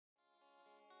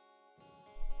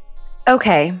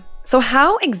Okay, so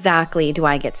how exactly do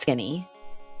I get skinny?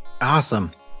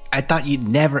 Awesome. I thought you'd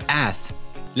never ask.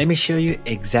 Let me show you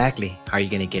exactly how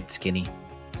you're gonna get skinny.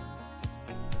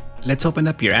 Let's open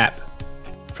up your app.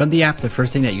 From the app, the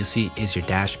first thing that you see is your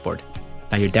dashboard.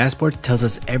 Now your dashboard tells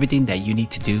us everything that you need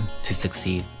to do to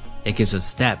succeed. It gives us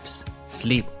steps,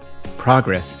 sleep,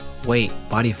 progress, weight,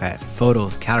 body fat,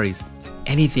 photos, calories,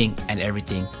 anything and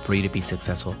everything for you to be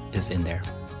successful is in there.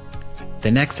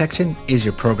 The next section is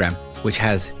your program, which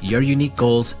has your unique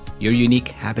goals, your unique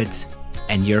habits,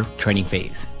 and your training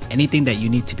phase. Anything that you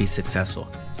need to be successful.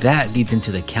 That leads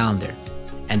into the calendar.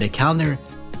 And the calendar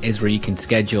is where you can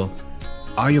schedule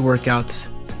all your workouts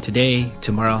today,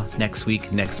 tomorrow, next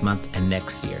week, next month, and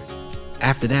next year.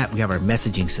 After that, we have our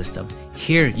messaging system.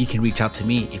 Here, you can reach out to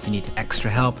me if you need extra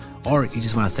help or you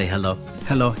just want to say hello.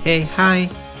 Hello, hey, hi.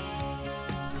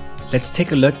 Let's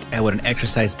take a look at what an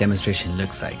exercise demonstration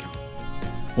looks like.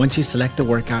 Once you select the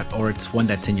workout or it's one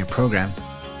that's in your program,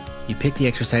 you pick the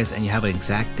exercise and you have an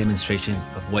exact demonstration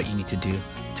of what you need to do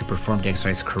to perform the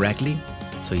exercise correctly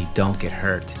so you don't get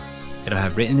hurt. It'll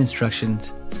have written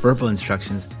instructions, verbal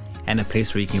instructions, and a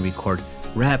place where you can record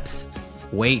reps,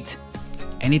 weight,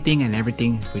 anything and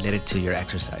everything related to your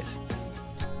exercise.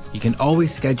 You can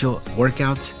always schedule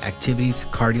workouts, activities,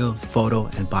 cardio, photo,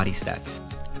 and body stats.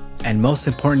 And most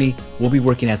importantly, we'll be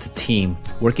working as a team,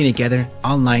 working together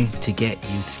online to get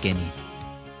you skinny.